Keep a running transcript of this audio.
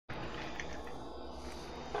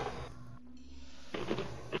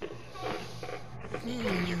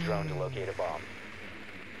drone to locate a bomb.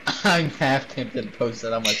 I'm half tempted to post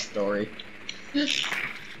that on my story. Bitch.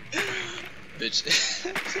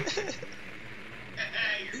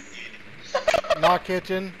 Not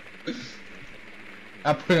kitchen.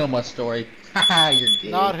 I put it on my story. Haha, you're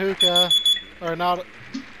gay. Not hookah. Or not.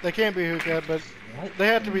 They can't be hookah, but What? they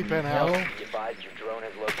have to be penthouse. No. Be advised your drone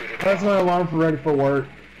has located a That's bomb. my alarm for ready for work.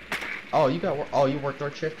 Oh, you got work. Oh, you work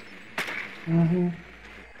third shift?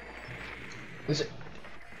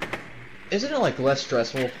 Isn't it like less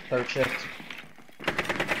stressful third shift?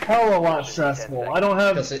 Hell a lot stressful. I don't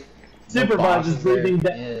have Because it supervisors bosses there. breathing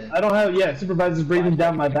down. Yeah. I don't have supervisors breathing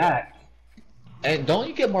down my back. And don't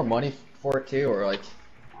you get more money for it too, or like? It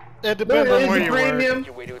There depends on is where a you work. premium,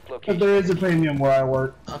 Your way to its but location. there is a premium where I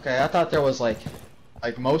work. Okay, I thought there was like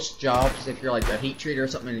most jobs, if you're like a heat treater or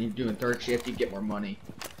something and you're doing third shift, you get more money.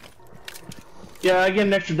 Yeah, I get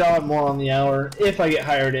an extra $1 more on the hour if I get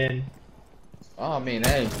hired in. Oh, I mean,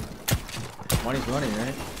 hey, money's money,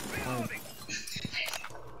 right?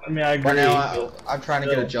 I mean, I agree. Right now, I'm trying to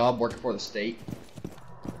get a job working for the state.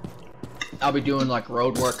 I'll be doing like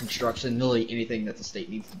road work, construction, literally anything that the state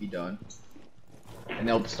needs to be done. And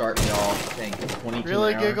they'll start me off, I think, 22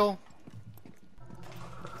 Really, an hour. Giggle?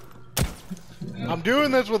 I'm doing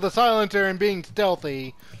this with a silencer and being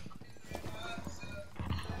stealthy.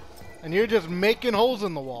 And you're just making holes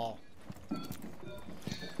in the wall.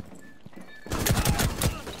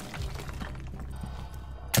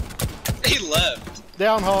 He left.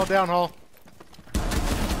 Down hall, down hall.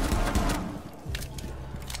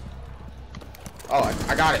 Oh,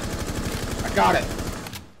 I got it. I got it.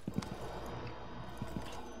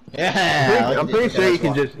 Yeah. I'm pretty sure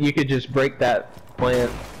you could just break that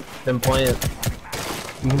plant. Them plants.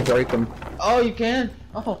 You can break them. Oh, you can.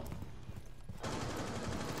 Oh.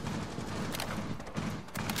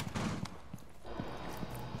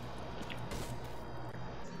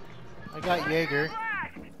 I got Jaeger.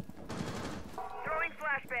 Throwing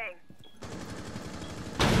flashbang.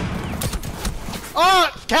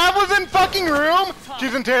 Oh! Cav was in fucking room!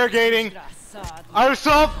 She's interrogating. I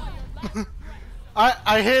saw.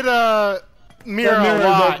 I hit Mira That a mirror's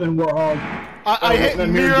lot. open, Warhog. I hit that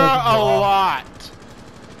mirror's Mira open, a Warhog. lot.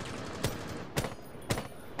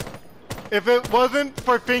 If it wasn't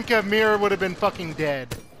for Finka, Mira would have been fucking dead.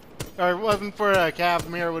 Or it wasn't for Cav,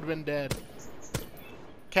 Mira would have been dead.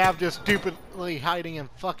 Cav just stupidly hiding in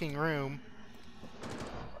fucking room.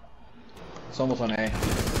 It's almost on A.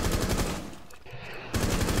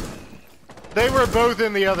 They were both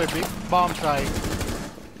in the other bomb site.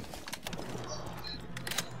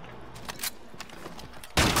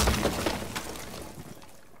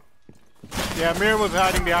 Yeah, Mira was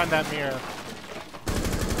hiding behind that mirror.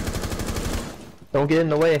 Don't get in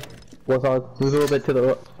the way. Warthog, move a little bit to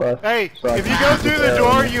the left. Hey, So I if you can go through the get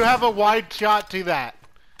door, there. you have a wide shot to that.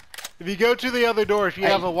 If you go to the other doors, you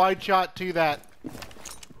have a wide shot to that.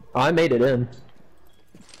 I made it in.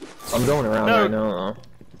 I'm going around No. right now.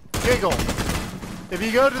 Giggle. If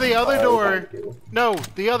you go to the other door, no,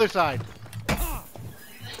 the other side.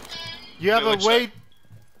 You have Wait, a which way. side?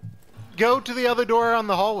 Go to the other door on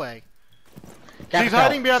the hallway. She's Capital.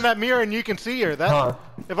 hiding behind that mirror, and you can see her. That. Huh.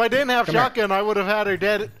 If I didn't have Come here. shotgun, I would have had her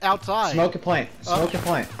dead outside. Smoke a plant. Smoke a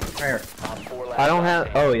plant. Right here. Op 4 last I don't have.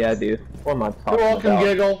 operator. Oh yeah, I do. What am I talking You're welcome, about?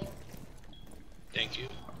 Giggle. Thank you.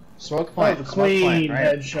 Smoke a That plant. was a Smoke a plant. clean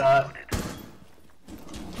Right. headshot.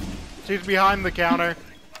 She's behind the counter,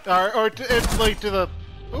 it's like to the.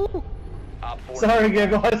 Ooh. Op 4 Sorry,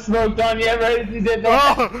 Giggle. I smoked on you right as you did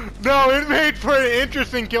that. Oh no! It made for an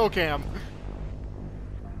interesting kill cam.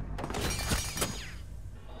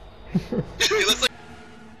 He looks like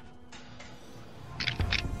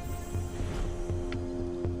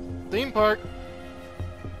Theme park.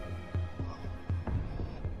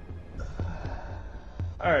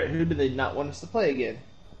 Alright, who do they not want us to play again?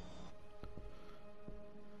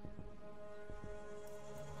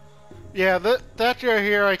 Yeah, Thatcher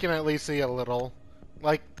here I can at least see a little.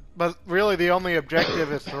 Like, but really the only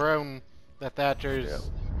objective is thrown that Thatcher's.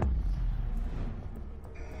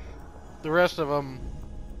 The rest of them,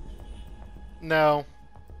 no.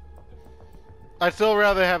 I'd still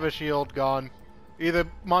rather have a shield gone. Either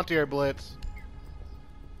Monty or Blitz.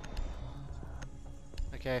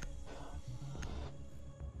 Okay.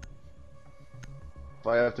 If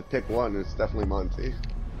I have to pick one, it's definitely Monty.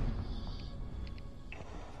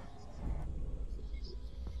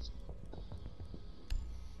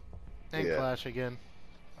 And Yeah. Clash again.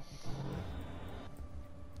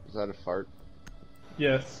 Is that a fart?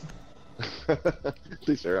 Yes. At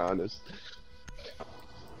least they're honest.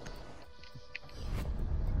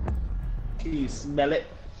 Can you smell it?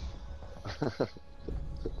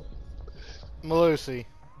 Malusi.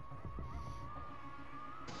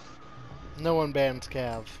 No one bans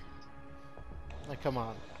Cav. Like, come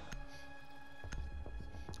on.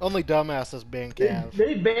 Only dumbasses ban Cav.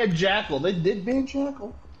 They banned Jackal. They did ban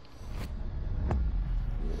Jackal.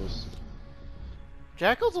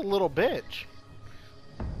 Jackal's a little bitch.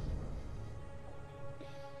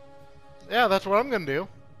 Yeah, that's what I'm gonna do.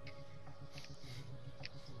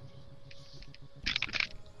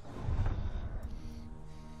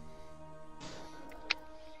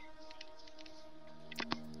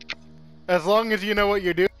 As long as you know what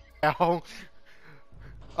you're doing now.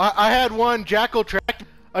 I had one Jackal track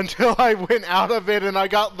until I went out of it and I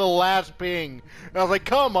got the last ping. And I was like,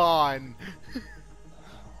 come on.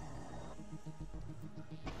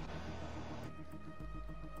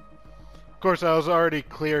 Of course, I was already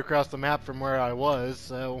clear across the map from where I was,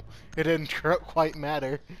 so it didn't quite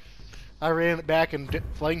matter. I ran it back and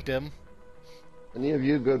flanked him. Any of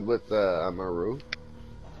you good with Amaru?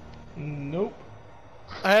 Nope.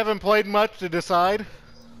 I haven't played much to decide.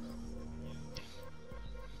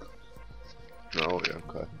 Oh, yeah,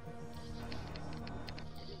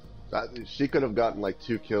 okay. She could have gotten like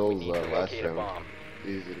 2 kills Need to last locate a round. bomb.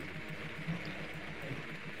 Easy.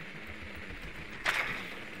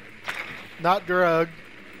 Not drug.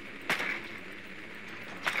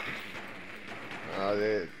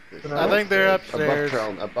 I think they're upstairs.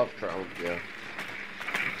 Above Crown, yeah.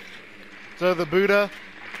 So the Buddha,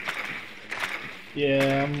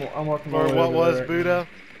 Yeah, I'm working my or way what over was there right Buddha?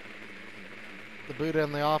 The Buddha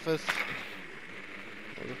in the office.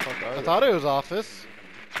 Where the fuck are I they? thought it was office.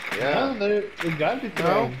 now. Yeah. No, they got to be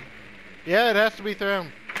thrown. Yeah, it has to be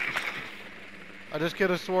thrown. I just could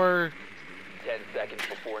have swore. 10 seconds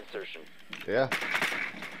before insertion. Yeah.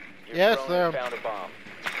 Your Yes, drone has sir. found a bomb.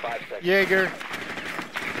 5 seconds. Jaeger.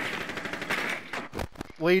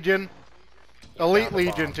 Legion. You Elite found the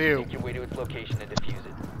Legion, bomb. too. Make your way to its location and defuse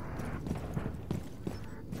it.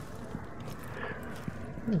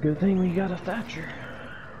 Good thing we got a Thatcher.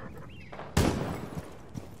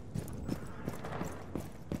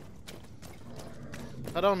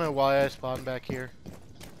 I don't know why I spawned back here.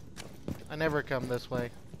 I never come this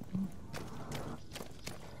way.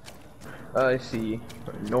 I see.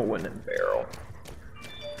 No one in barrel.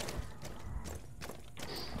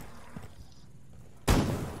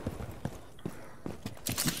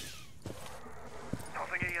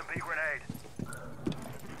 Tossing EMP grenade.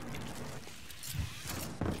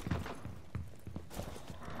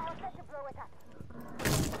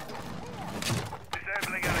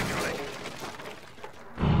 Disabling electronic.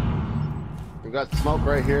 We got smoke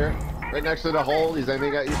right here. Right next to the hole. He's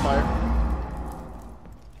aiming at you, fire.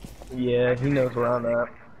 Yeah, he knows where I'm at.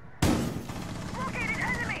 Located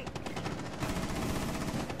enemy.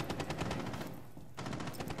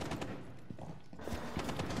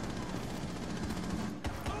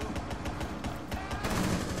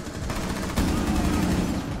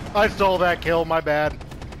 I stole that kill, my bad.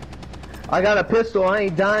 I got a pistol. I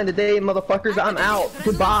ain't dying today, motherfuckers. I'm out.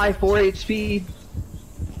 Goodbye, 4 HP.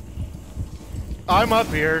 I'm up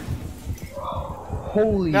here.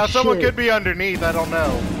 Holy Now shit. someone could be underneath, I don't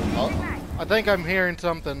know. Oh, I think I'm hearing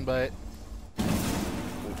something, but...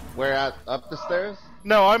 where at? Up the stairs?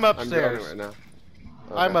 No, I'm I'm upstairs. droning right now.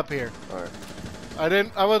 I'm Okay. up here.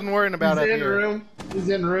 Alright. I wasn't worrying about He's up in here. room. He's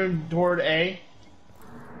in room toward A.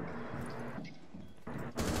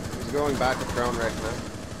 He's going back to Crown right now.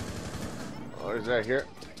 Oh, he's right here.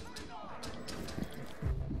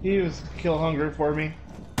 He was kill hungry for me.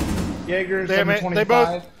 Jaeger Damn it,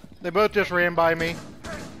 725. they both just ran by me.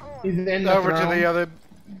 He's in the Over to throne. the other...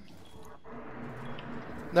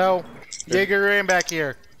 No, Jaeger ran back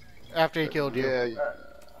here. After he killed you. Yeah.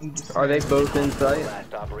 Are they both in sight?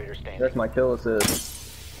 Last operator standing. That's my kill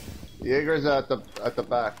assist. Jaeger's at the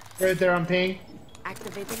back. Right there on ping.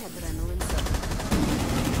 Activating adrenaline surge.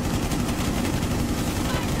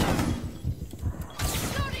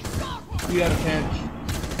 You got a pinch.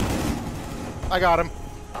 I got him.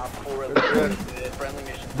 Op 4 eliminated. Friendly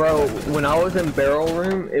mission. Bro, when I was in barrel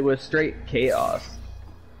room, it was straight chaos.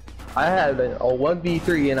 I had a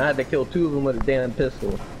 1v3 and I had to kill 2 of them with a damn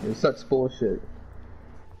pistol. It was such bullshit.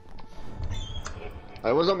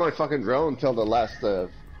 I was on my fucking drone until the last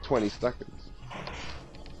 20 seconds.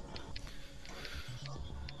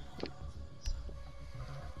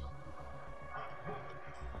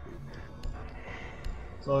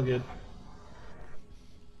 It's all good.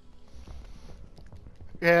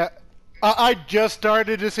 Yeah, I just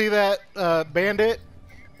started to see that bandit,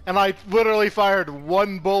 and I literally fired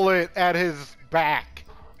one bullet at his back,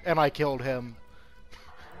 and I killed him.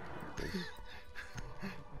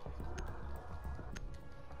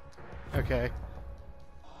 Okay.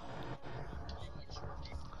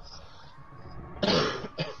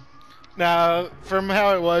 Now, from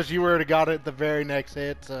how it was, you would have got it the very next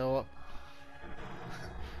hit, so...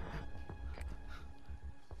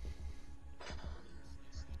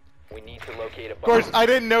 We need to locate a bomb. Of course, I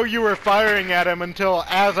didn't know you were firing at him until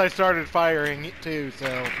as I started firing, too,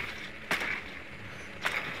 so...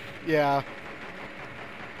 Yeah.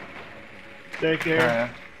 Take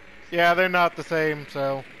care. Yeah, they're not the same,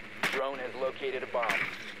 so... Drone has located a bomb.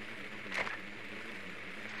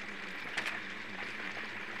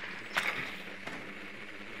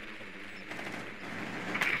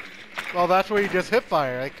 Well, that's where you just hip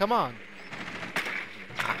fire, like, come on.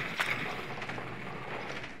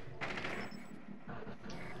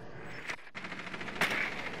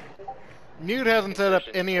 Mute hasn't set up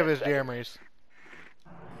any of his jammers.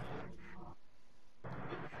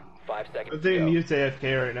 5 seconds I to think go. Mute's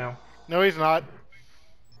AFK right now. No, he's not.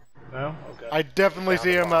 No? Okay. I definitely Found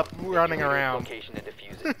see the him bomb. up running Secure its around. Location and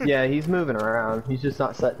defuse it. Yeah, he's moving around. He's just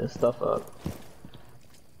not setting his stuff up.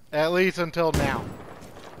 At least until now.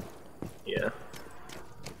 Yeah.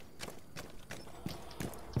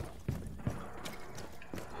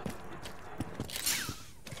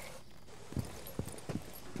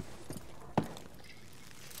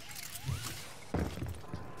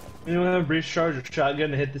 Anyone have a breach charge or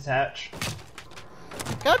shotgun to hit this hatch?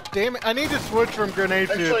 God damn it, I need to switch from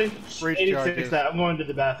grenades Actually, to breach 86 charges. that. I'm going to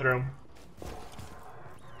the bathroom.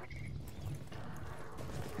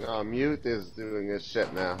 No, Mute is doing his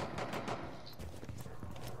shit now.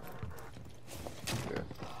 Yeah.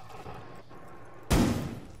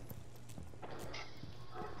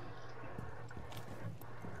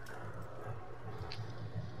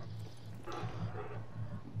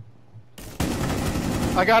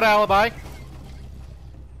 I got alibi.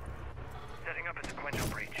 Setting up a sequential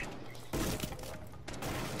breach.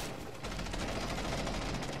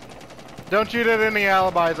 Don't shoot at any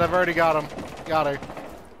alibis, I've already got them. Got her.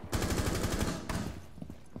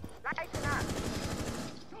 Lighten up.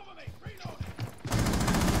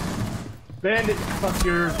 Bandit, fuck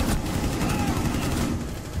yours.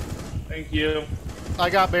 Thank you. I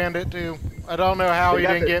got Bandit too. I don't know how They he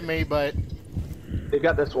got didn't the- get me, but... They've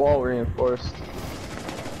got this wall reinforced.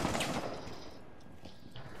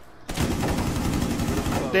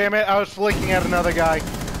 Damn it, I was flicking at another guy.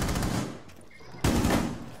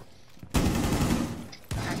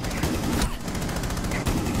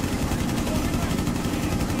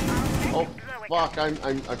 Oh fuck! I'm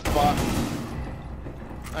fucked.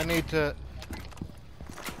 I need to...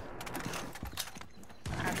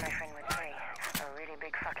 As my friend would say, a really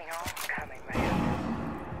big fucking hole coming right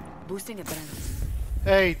up. Boosting adrenaline.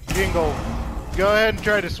 Hey, Jingle. Go ahead and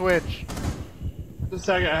try to switch. Just a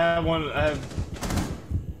second, I have one. I have.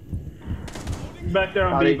 Back there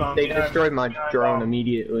on Oh, B-bomb. they Yeah, destroyed my behind drone bomb.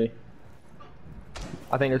 immediately.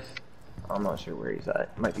 I think it's... I'm not sure where he's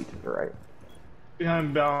at. Might be to the right.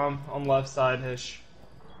 Behind bomb on left side, Hish.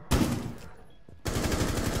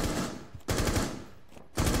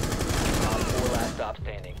 Op 4 last stop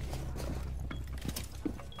standing.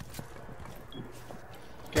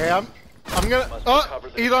 Okay, I'm gonna... Must Oh! recover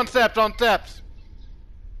the He's on steps, on steps!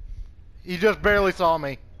 He just barely saw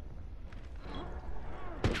me.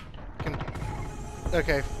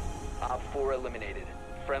 Okay. Op 4 eliminated.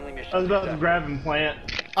 Friendly mission I was about to successful. grab and plant.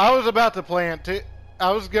 I was about to plant too.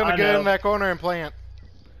 I was gonna I get know. in that corner and plant.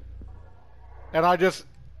 And I just...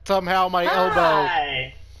 Somehow my elbow...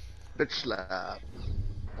 Hi! Bitch slap.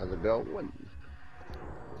 How's it going?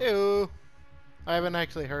 Ew. I haven't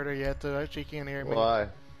actually heard her yet, so she can't hear me. Why?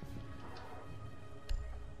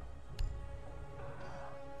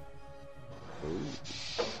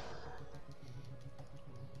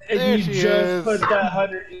 And There you she just is. put that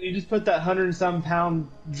 100. You just put that 100-some pound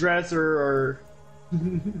dresser or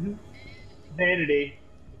vanity.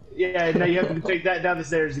 Yeah, now you have to take that down the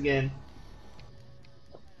stairs again.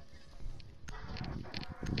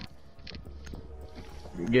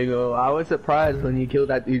 Giggle, I was surprised when you killed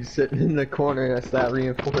that dude sitting in the corner that's that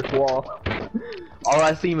reinforced wall. All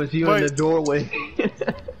I seen was you in Wait. the doorway.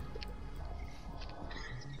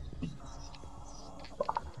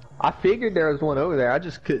 I figured there was one over there, I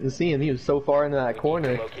just couldn't see him, he was so far into that We need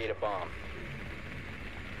corner. to locate a bomb.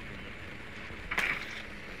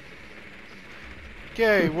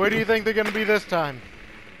 Okay, where do you think they're gonna be this time?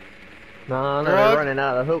 Nah, no, Drug? they're running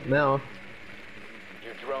out of hope now.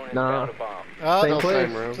 Your drone has Nah. found a bomb. Oh, Same Still place.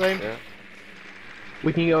 same room. Same. Yeah.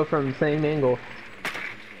 We can go from the same angle.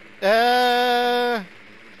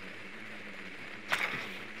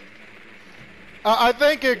 I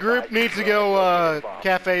think a group needs to go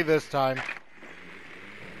cafe this time.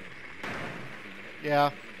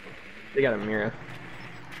 Yeah. They got a mirror.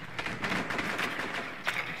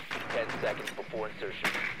 10 seconds before insertion.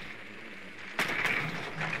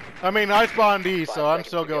 I mean, I spawned east, 5 so I'm seconds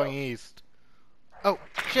still to go. going east. Oh,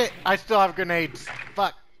 shit, I still have grenades.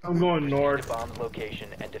 Fuck. I'm going Proceed to north. bomb's location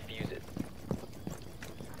and defuse it.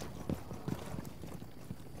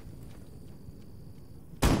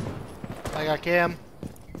 I got Cam.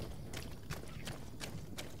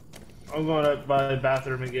 I'm going up by the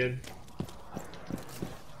bathroom again.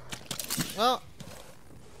 Well,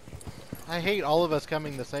 I hate all of us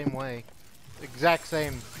coming the same way. Exact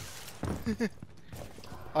same.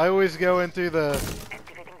 I always go into the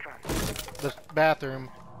bathroom.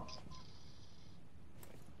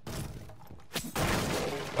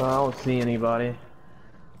 I don't see anybody.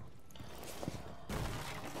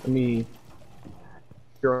 Let me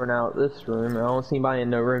drone out this room. I don't see anybody in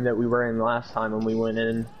the room that we were in last time when we went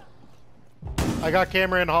in. I got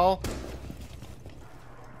camera in hall.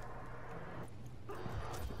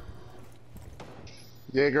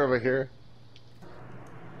 Jaeger over here.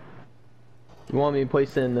 You want me to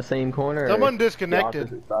place it in the same corner? Someone or disconnected.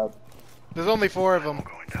 the opposite side? There's only 4 of them.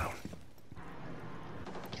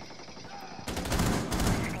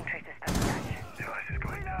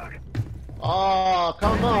 Oh,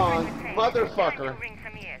 come on, motherfucker.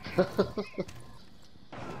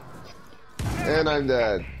 And I'm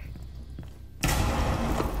dead.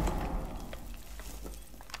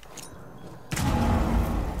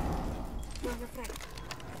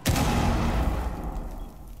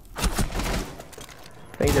 I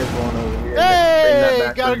think there's one over here. Bring Hey! that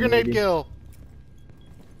back Got a room, grenade maybe. kill.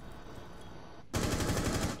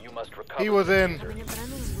 You must recover He was the in. diffuser. Having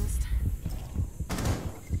adrenaline boost.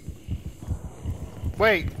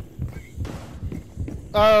 Wait.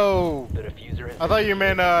 Oh. The diffuser has I thought you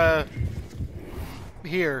meant,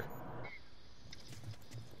 here.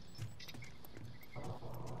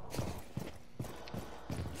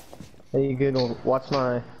 Hey, you good? Watch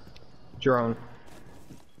my drone.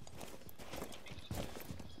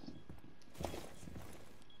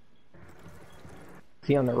 Is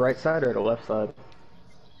he on the right side or the left side?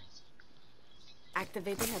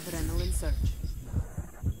 Activating adrenaline surge.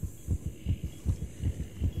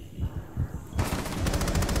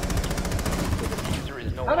 The diffuser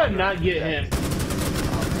is no How did I longer not in get possession. him?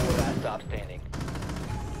 Op 4 last stop standing.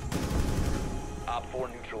 Op 4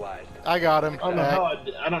 neutralized. I got him. I don't know how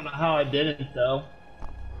I don't know how I did it though.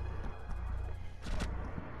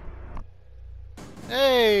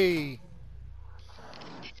 Hey.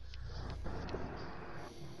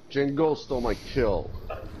 Jingle stole my kill.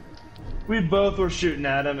 We both were shooting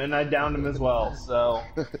at him, and I downed him as well. So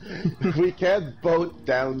We can't both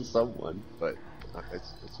down someone, but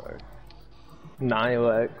it's alright.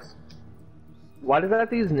 Nilex. Why does that have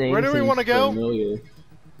these names? Where do we seem wanna go? familiar?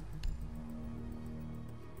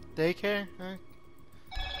 Daycare? Huh?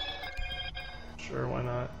 sure, why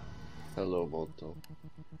not? Hello, Moto.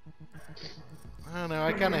 I don't know.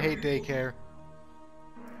 I kind of hate daycare.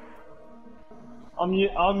 I'll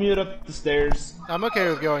mute up the stairs. I'm okay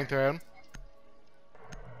with going through 'em.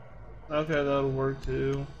 Okay, that'll work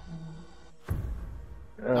too.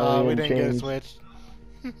 We didn't get it change. switched.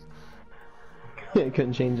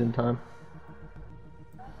 Couldn't change in time.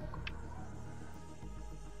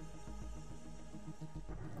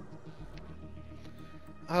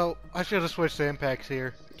 Oh, I should have switched to impacts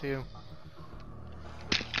here, too.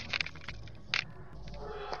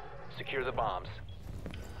 Secure the bombs.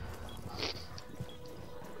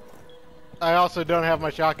 I also don't have my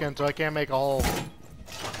shotgun, so I can't make a hole.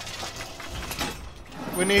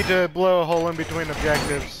 We need to blow a hole in between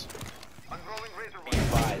objectives. Be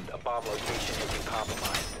advised, a bomb location has been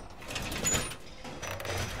compromised.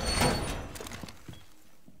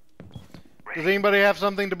 Does anybody have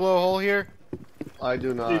something to blow a hole here? I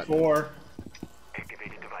do not. C4.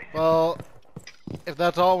 Well, if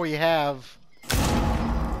that's all we have, I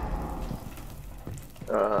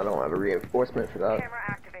don't have a reinforcement for that. Camera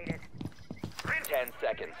activated. 10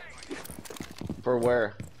 seconds. For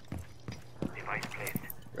where? Device placed.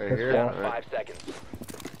 Right here? Yeah. Alright. 5 seconds.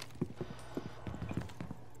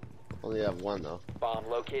 Only have one though. Bomb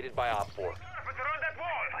located by Op 4.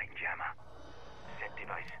 Find jammer. Set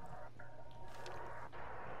device.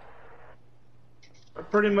 I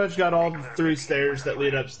pretty much got all the 3 stairs that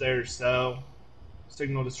lead upstairs, so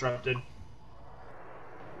signal disrupted.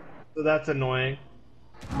 So that's annoying.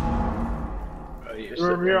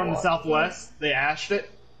 We're over here on the southwest. They ashed it.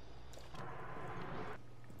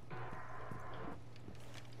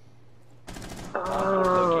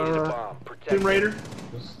 Located a bomb. Protect Tomb Raider.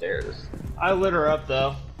 Stairs. I lit her up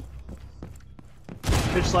though.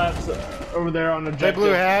 Pitch slaps over there on they objective.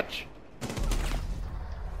 blew hatch.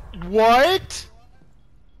 What?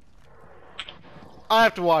 I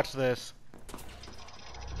have to watch this.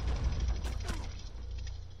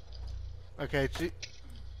 Okay, she...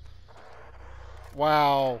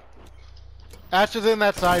 Wow. Ash is in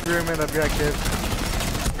that side room in objective.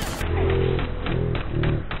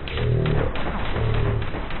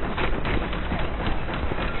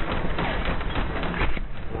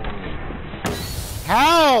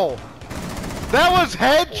 How? That was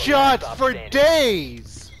headshots for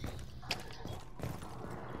days!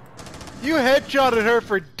 You headshotted her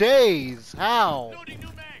for days. How?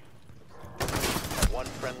 One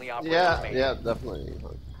friendly operator Yeah, remaining. yeah, definitely.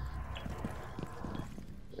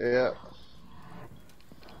 Yeah.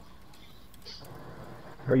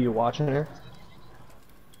 Are you watching her?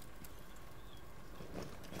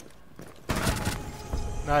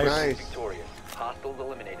 Nice. Nice. Victorious. Hostiles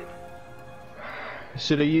eliminated.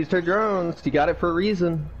 Should have used her drones. You got it for a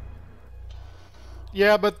reason.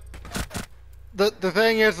 Yeah, but the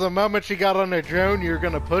thing is, the moment she got on her drone, you're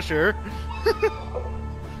gonna push her.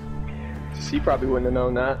 She probably wouldn't have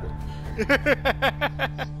known that.